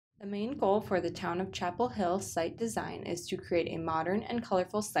The main goal for the Town of Chapel Hill site design is to create a modern and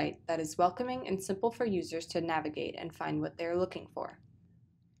colorful site that is welcoming and simple for users to navigate and find what they are looking for.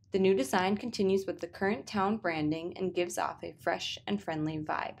 The new design continues with the current town branding and gives off a fresh and friendly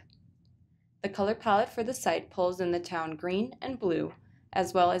vibe. The color palette for the site pulls in the town green and blue,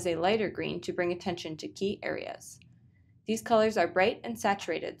 as well as a lighter green to bring attention to key areas. These colors are bright and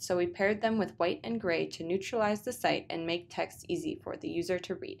saturated, so we paired them with white and gray to neutralize the site and make text easy for the user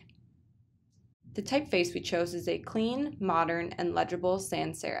to read. The typeface we chose is a clean, modern, and legible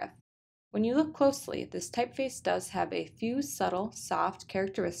sans serif. When you look closely, this typeface does have a few subtle, soft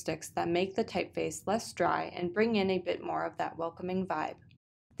characteristics that make the typeface less dry and bring in a bit more of that welcoming vibe.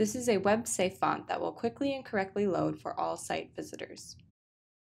 This is a web-safe font that will quickly and correctly load for all site visitors.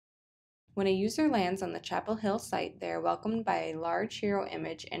 When a user lands on the Chapel Hill site, they are welcomed by a large hero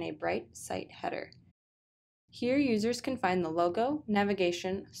image and a bright site header. Here, users can find the logo,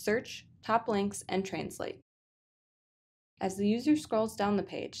 navigation, search, top links, and translate. As the user scrolls down the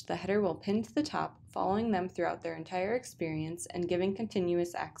page, the header will pin to the top, following them throughout their entire experience and giving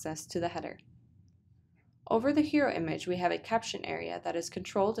continuous access to the header. Over the hero image, we have a caption area that is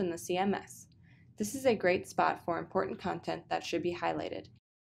controlled in the CMS. This is a great spot for important content that should be highlighted.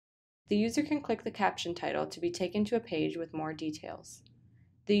 The user can click the caption title to be taken to a page with more details.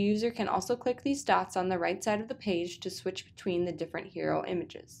 The user can also click these dots on the right side of the page to switch between the different hero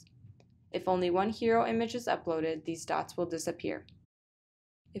images. If only one hero image is uploaded, these dots will disappear.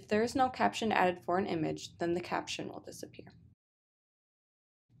 If there is no caption added for an image, then the caption will disappear.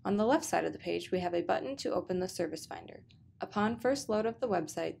 On the left side of the page, we have a button to open the Service Finder. Upon first load of the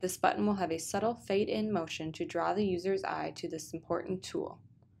website, this button will have a subtle fade-in motion to draw the user's eye to this important tool.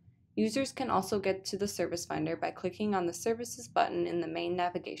 Users can also get to the Service Finder by clicking on the Services button in the main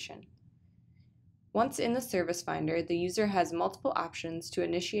navigation. Once in the Service Finder, the user has multiple options to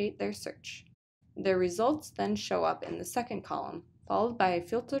initiate their search. Their results then show up in the second column, followed by a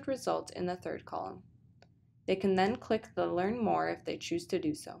filtered result in the third column. They can then click the Learn More if they choose to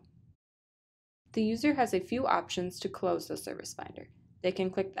do so. The user has a few options to close the Service Finder. They can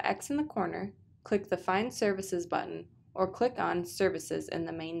click the X in the corner, click the Find Services button, or click on Services in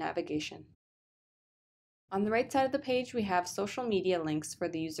the main navigation. On the right side of the page, we have social media links for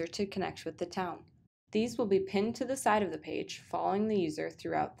the user to connect with the town. These will be pinned to the side of the page, following the user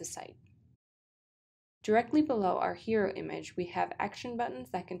throughout the site. Directly below our hero image, we have action buttons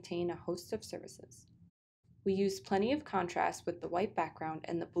that contain a host of services. We use plenty of contrast with the white background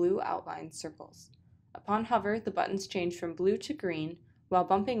and the blue outlined circles. Upon hover, the buttons change from blue to green, while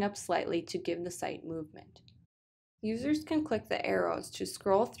bumping up slightly to give the site movement. Users can click the arrows to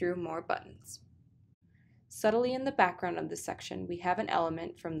scroll through more buttons. Subtly in the background of this section, we have an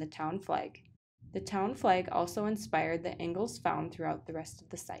element from the town flag. The town flag also inspired the angles found throughout the rest of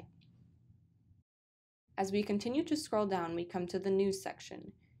the site. As we continue to scroll down, we come to the news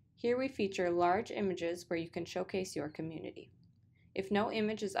section. Here we feature large images where you can showcase your community. If no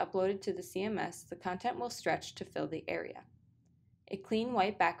image is uploaded to the CMS, the content will stretch to fill the area. A clean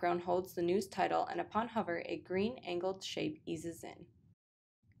white background holds the news title, and upon hover, a green angled shape eases in.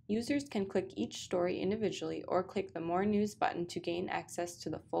 Users can click each story individually or click the More News button to gain access to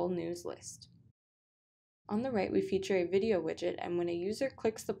the full news list. On the right, we feature a video widget, and when a user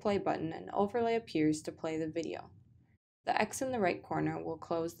clicks the play button, an overlay appears to play the video. The X in the right corner will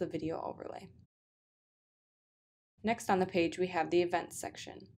close the video overlay. Next on the page, we have the Events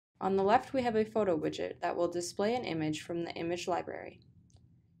section. On the left, we have a photo widget that will display an image from the image library.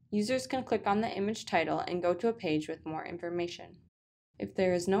 Users can click on the image title and go to a page with more information. If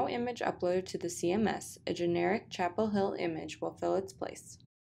there is no image uploaded to the CMS, a generic Chapel Hill image will fill its place.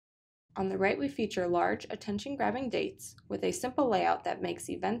 On the right, we feature large, attention-grabbing dates with a simple layout that makes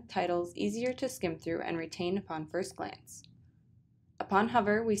event titles easier to skim through and retain upon first glance. Upon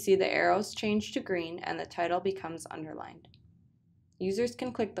hover, we see the arrows change to green and the title becomes underlined. Users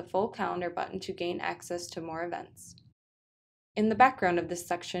can click the full calendar button to gain access to more events. In the background of this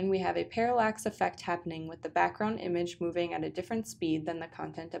section, we have a parallax effect happening with the background image moving at a different speed than the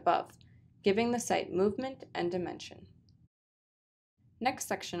content above, giving the site movement and dimension. Next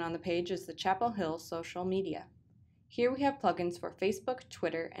section on the page is the Chapel Hill social media. Here we have plugins for Facebook,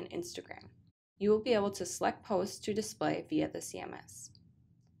 Twitter, and Instagram. You will be able to select posts to display via the CMS.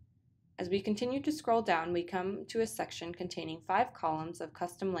 As we continue to scroll down, we come to a section containing 5 columns of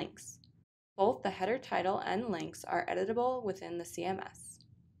custom links. Both the header title and links are editable within the CMS.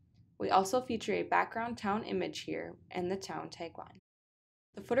 We also feature a background town image here and the town tagline.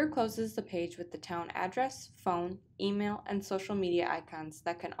 The footer closes the page with the town address, phone, email, and social media icons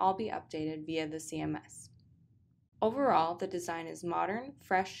that can all be updated via the CMS. Overall, the design is modern,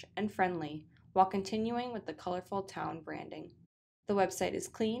 fresh, and friendly, while continuing with the colorful town branding. The website is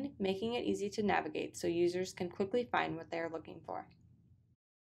clean, making it easy to navigate so users can quickly find what they are looking for.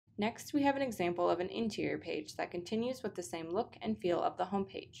 Next, we have an example of an interior page that continues with the same look and feel of the home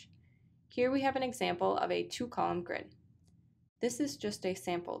page. Here we have an example of a 2-column grid. This is just a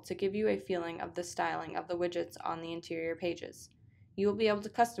sample to give you a feeling of the styling of the widgets on the interior pages. You will be able to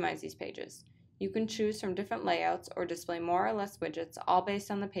customize these pages. You can choose from different layouts or display more or less widgets, all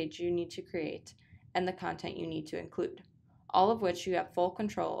based on the page you need to create and the content you need to include, all of which you have full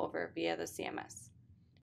control over via the CMS.